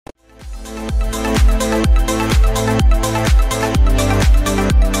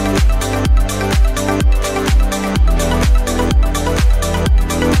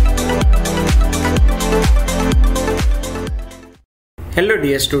Hello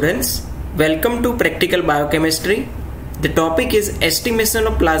dear students, welcome to Practical Biochemistry. The topic is estimation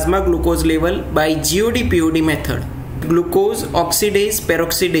of plasma glucose level by GOD-POD method. Glucose oxidase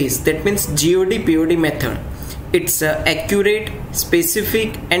peroxidase, that means GOD-POD method. It's accurate,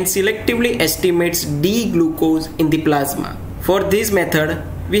 specific and selectively estimates D-glucose in the plasma. For this method,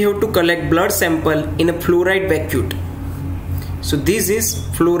 we have to collect blood sample in a fluoride vacuole. So this is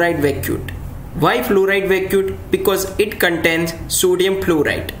fluoride vacuole. Why fluoride vacuole? Because it contains sodium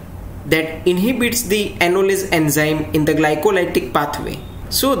fluoride that inhibits the enolase enzyme in the glycolytic pathway,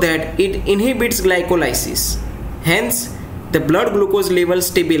 so that it inhibits glycolysis. Hence, the blood glucose level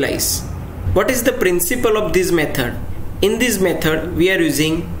stabilize. What is the principle of this method? In this method, we are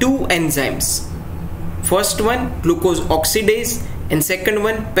using two enzymes. First one, glucose oxidase, and second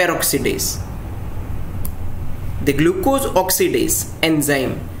one, peroxidase. The glucose oxidase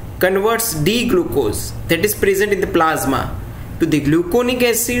enzyme converts D-glucose that is present in the plasma to the gluconic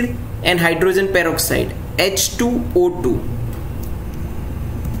acid and hydrogen peroxide H2O2.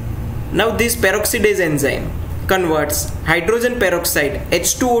 Now this peroxidase enzyme converts hydrogen peroxide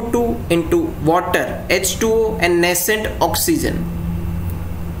H2O2 into water H2O and nascent oxygen.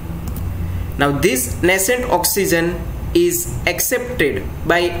 Now this nascent oxygen is accepted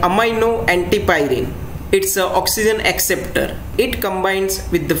by amino antipyrine. It's an oxygen acceptor. It combines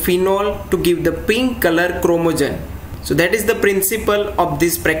with the phenol to give the pink color chromogen. So that is the principle of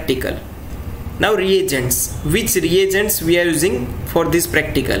this practical. Now reagents. Which reagents we are using for this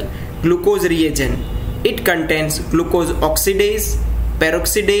practical? Glucose reagent. It contains glucose oxidase,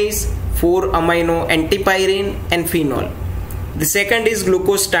 peroxidase, 4-amino antipyrine and phenol. The second is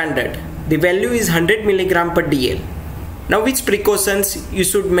glucose standard. The value is 100 mg per dl. Now which precautions you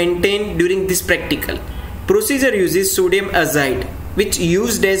should maintain during this practical? Procedure uses sodium azide, which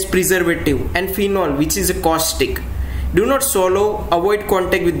used as preservative, and phenol, which is a caustic. Do not swallow, avoid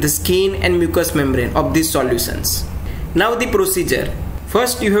contact with the skin and mucous membrane of these solutions. Now the procedure.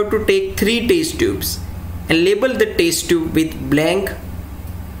 First you have to take 3 test tubes and label the test tube with blank,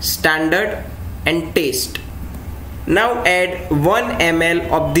 standard and taste. Now add 1 ml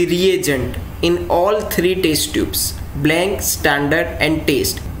of the reagent in all 3 test tubes, blank, standard and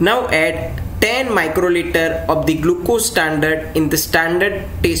taste. Now add 10 microliter of the glucose standard in the standard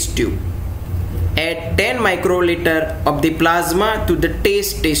test tube. Add 10 microliter of the plasma to the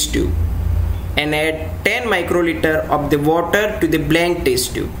taste test tube and add 10 microliter of the water to the blank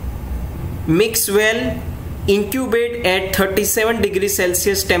test tube. Mix well, incubate at 37 degrees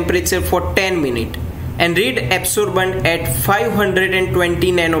Celsius temperature for 10 minutes and read absorbance at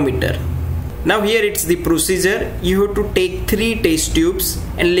 520 nanometer. Now here it's the procedure. You have to take 3 test tubes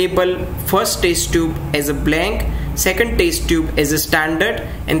and label first test tube as a blank, second test tube as a standard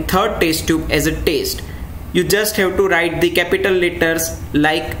and third test tube as a taste. You just have to write the capital letters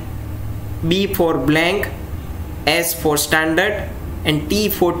like B for blank, S for standard and T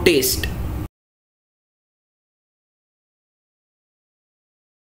for taste.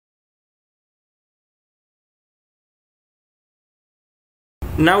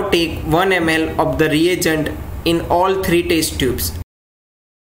 Now take 1 ml of the reagent in all 3 test tubes.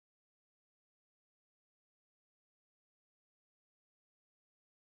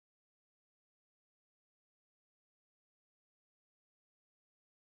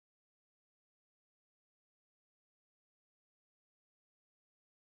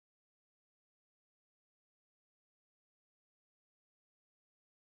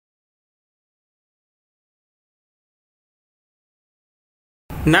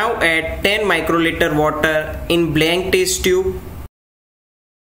 Now add 10 microliter water in blank test tube.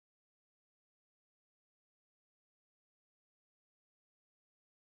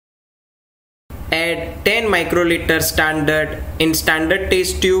 Add 10 microliter standard in standard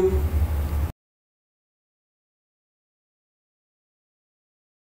test tube.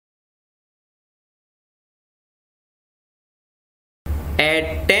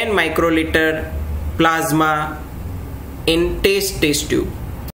 Add 10 microliter plasma in taste test tube.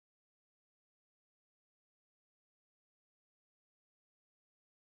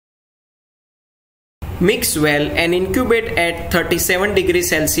 Mix well and incubate at 37 degrees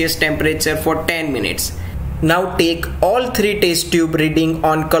Celsius temperature for 10 minutes. Now take all 3 test tube reading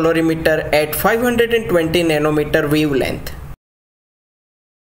on colorimeter at 520 nanometer wavelength.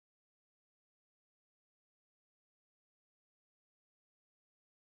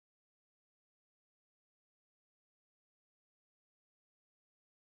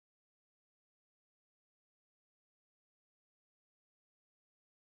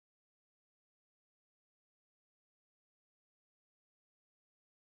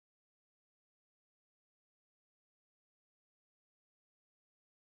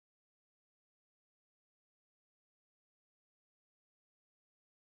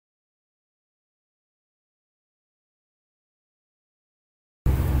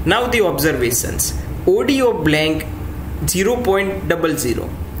 Now the observations. OD of blank 0.00,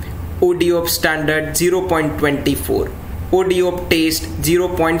 OD of standard 0.24, OD of taste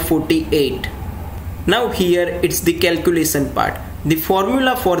 0.48. Now here it's the calculation part. The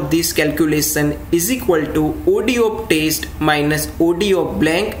formula for this calculation is equal to OD of taste minus OD of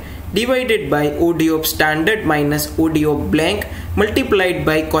blank divided by OD of standard minus OD of blank multiplied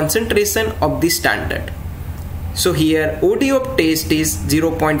by concentration of the standard. So here OD of taste is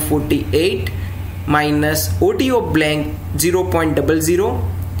 0.48 minus OD of blank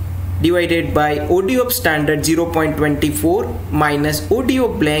 0.00 divided by OD of standard 0.24 minus OD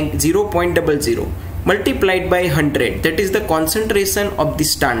of blank 0.00 multiplied by 100, that is the concentration of the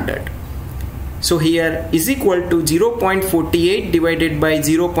standard. So here is equal to 0.48 divided by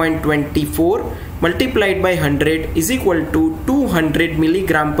 0.24 multiplied by 100 is equal to 200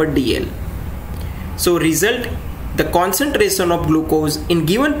 milligram per dl. So result, the concentration of glucose in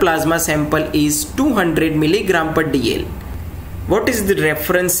given plasma sample is 200 milligram per dl. What is the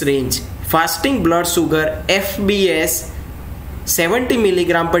reference range? Fasting blood sugar FBS 70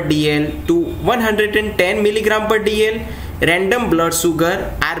 milligram per dl to 110 milligram per dl. Random blood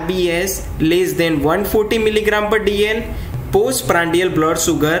sugar RBS less than 140 milligram per dl. Postprandial blood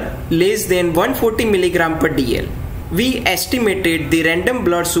sugar less than 140 milligram per dl. We estimated the random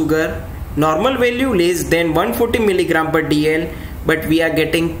blood sugar normal value less than 140 milligram per dl, but we are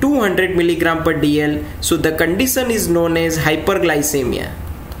getting 200 milligram per dl, so the condition is known as hyperglycemia.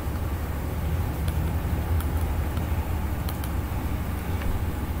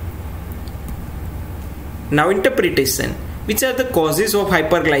 Now interpretation. Which are the causes of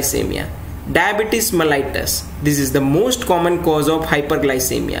hyperglycemia? Diabetes mellitus. This is the most common cause of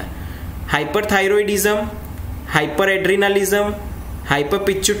hyperglycemia. Hyperthyroidism, hyperadrenalism,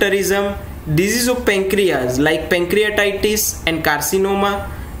 hyperpituitarism, disease of pancreas like pancreatitis and carcinoma.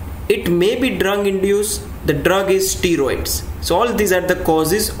 It may be drug induced. The drug is steroids. So all these are the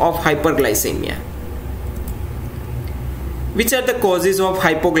causes of hyperglycemia. Which are the causes of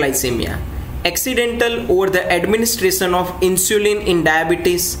hypoglycemia? Accidental or the administration of insulin in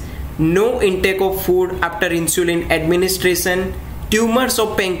diabetes, no intake of food after insulin administration, tumors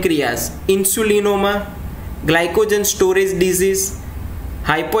of pancreas, insulinoma, glycogen storage disease,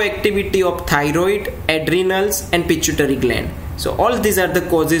 hypoactivity of thyroid, adrenals and pituitary gland. So all these are the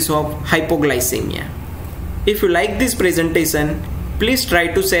causes of hypoglycemia. If you like this presentation, please try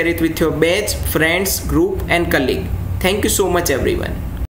to share it with your batch, friends, group and colleague. Thank you so much everyone.